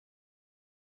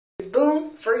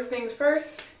first things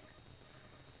first,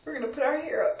 we're going to put our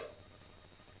hair up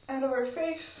out of our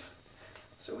face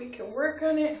so we can work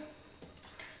on it.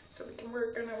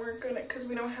 Work on it, because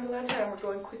we don't have a lot of time. We're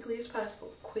going quickly as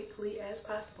possible.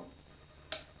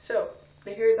 So,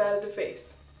 the hair is out of the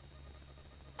face.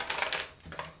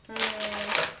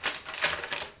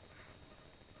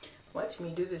 Watch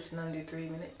me do this in under 3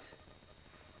 minutes.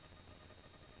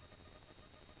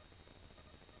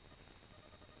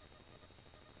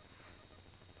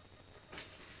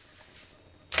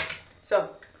 So,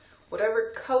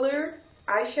 whatever color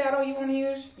eyeshadow you want to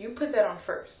use, you put that on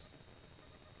first.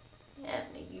 Yeah,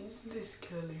 I'm going to use this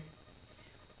color.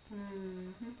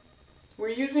 We're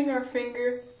using our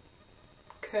finger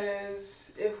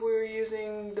because if we were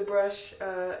using the brush,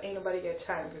 ain't nobody got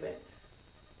time for that.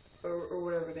 Or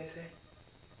whatever they say.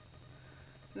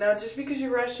 Now, just because you're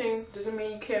rushing doesn't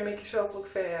mean you can't make yourself look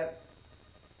fab.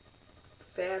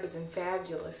 Fab is in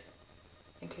fabulous,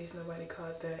 in case nobody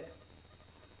caught that.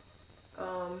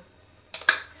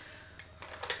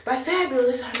 By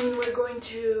fabulous, I mean we're going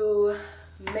to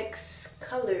mix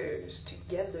colors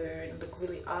together and look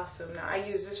really awesome. Now, I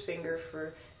use this finger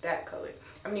for that color.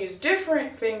 I'm going to use a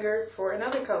different finger for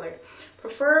another color.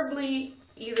 Preferably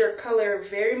either color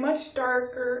very much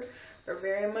darker or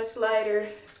very much lighter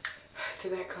to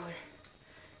that color.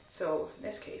 So, in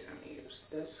this case, I'm going to use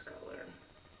this color.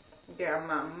 Got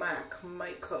my MAC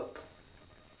makeup.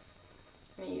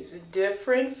 I'm going to use a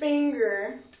different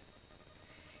finger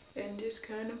and just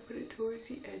kind of put it towards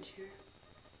the edge here.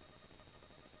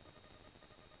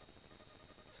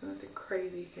 So nothing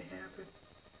crazy can happen.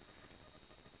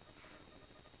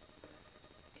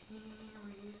 And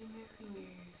we're using our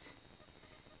fingers.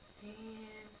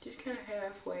 And just kind of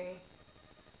halfway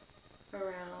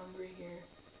around right here.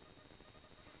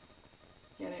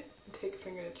 And take a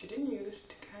finger that you didn't use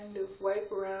to kind of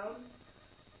wipe around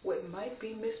what might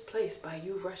be misplaced by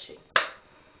you rushing.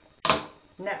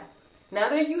 Now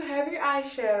that you have your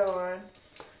eyeshadow on,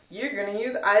 you're going to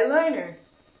use eyeliner.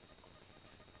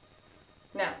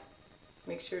 Now,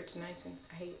 make sure it's nice and,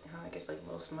 I hate how it gets like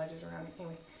little smudges around it.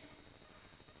 Anyway,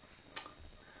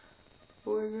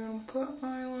 we're going to put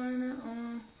eyeliner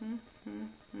on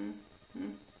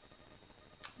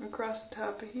across the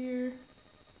top of here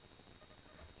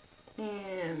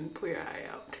and pull your eye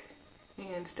out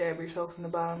and stab yourself in the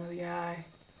bottom of the eye.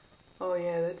 Oh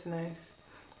yeah, that's nice.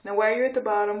 Now while you're at the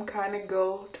bottom, kind of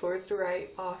go towards the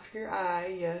right off your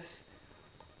eye, yes.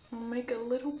 And make a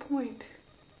little point.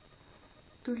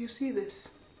 Do you see this?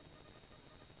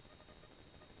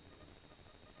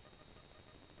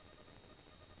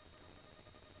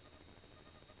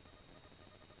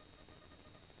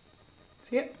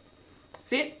 See it?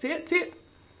 See it? See it? See it?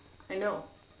 I know.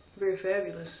 Very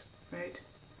fabulous, right?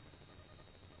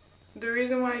 The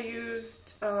reason why I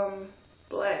used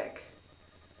black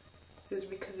is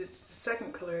because it's the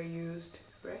second color I used,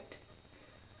 right?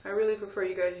 I really prefer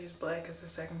you guys use black as the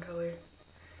second color.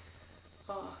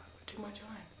 Oh, put too much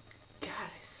on. God,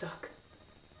 I suck.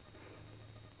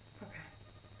 Okay.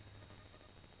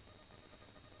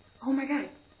 Oh my god.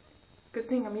 Good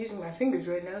thing I'm using my fingers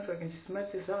right now so I can just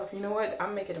smudge this off. You know what?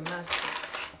 I'm making a mess.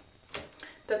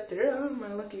 Da-da-da,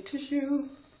 my lucky tissue.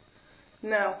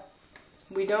 Now,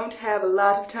 we don't have a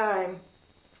lot of time.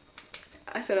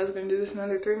 I said I was going to do this in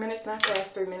under 3 minutes, not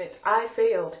past 3 minutes. I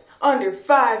failed. Under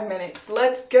 5 minutes.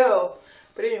 Let's go.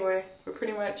 But anyway, we're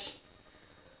pretty much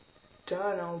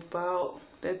done about.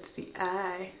 That's the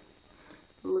eye.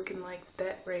 Looking like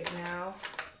that right now.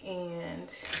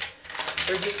 And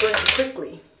we're just going to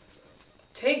quickly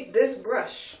take this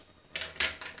brush.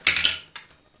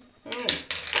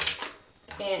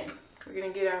 And we're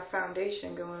going to get our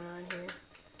foundation going on here.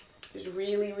 Just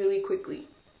really, really quickly.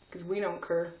 Because we don't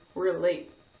care. We're late.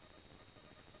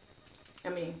 I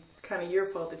mean, it's kind of your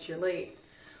fault that you're late.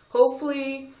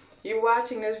 Hopefully, you're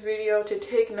watching this video to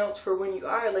take notes for when you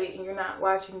are late, and you're not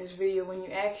watching this video when you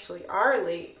actually are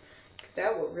late. Because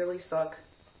that would really suck.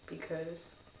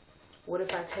 Because what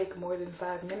if I take more than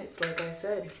 5 minutes, like I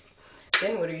said?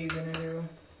 Then what are you going to do?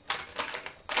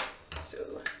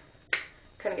 So,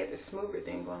 kind of get this smoother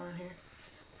thing going on here.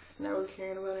 Not really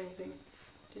caring about anything.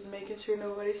 Just making sure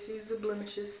nobody sees the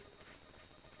blemishes.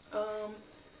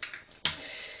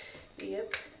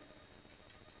 Yep.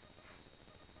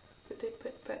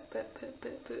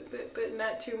 But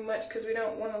not too much because we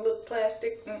don't want to look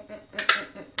plastic.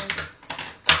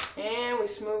 And we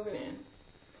smooth it in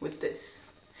with this.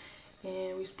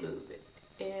 And we smooth it.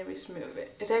 And we smooth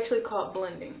it. It's actually called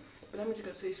blending. But I'm just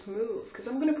going to say smooth. Because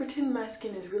I'm going to pretend my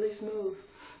skin is really smooth.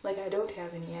 Like I don't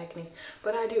have any acne.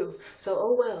 But I do. So,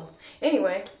 oh well.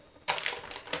 Anyway.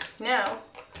 Now,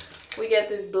 we got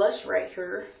this blush right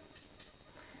here.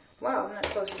 Wow, I'm not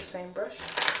close to the same brush.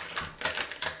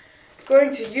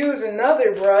 Going to use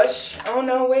another brush. Oh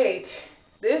no, wait.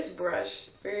 This brush,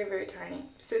 very, very tiny.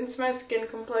 Since my skin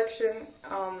complexion,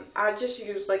 I just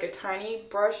use like a tiny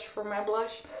brush for my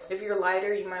blush. If you're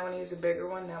lighter, you might want to use a bigger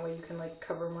one. That way you can like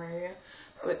cover more area.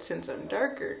 But since I'm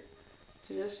darker,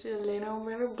 just a little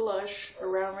bit of blush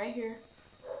around right here,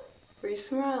 where you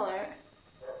smile at.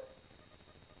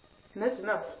 And that's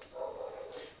enough.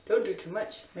 Don't do too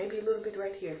much. Maybe a little bit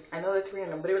right here. I know that's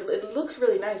random, but it looks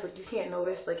really nice. Like you can't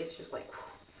notice. Like it's just like,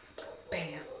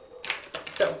 bam.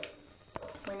 So,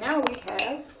 right now we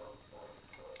have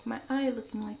my eye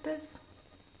looking like this.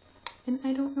 And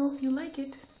I don't know if you like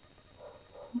it,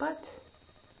 but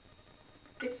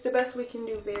it's the best we can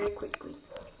do very quickly.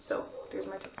 So, there's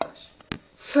my toothbrush.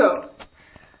 So,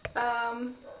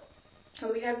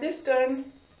 we have this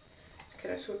done.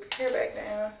 Can I swoop your hair back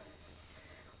down?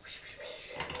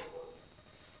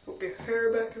 Swoop your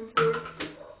hair back and forth.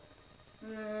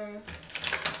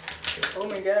 Oh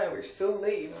my god, we're so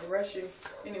late. We're rushing.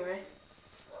 Anyway.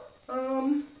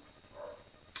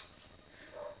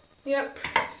 Yep.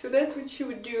 So that's what you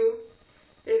would do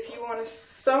if you want to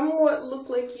somewhat look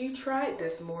like you tried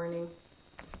this morning.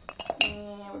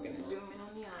 And we're going to zoom in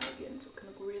on the eye again so it can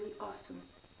look really awesome.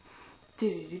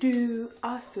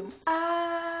 Awesome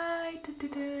eye.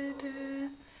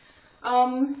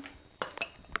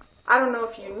 I don't know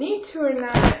if you need to or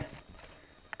not,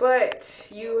 but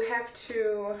you have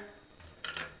to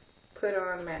put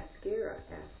on mascara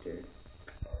after.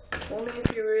 Only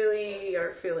if you really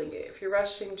are feeling it. If you're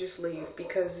rushing, just leave,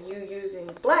 because you using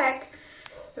black,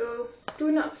 it'll do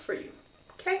enough for you.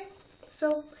 Okay?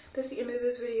 So, that's the end of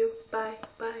this video. Bye,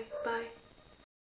 bye, bye.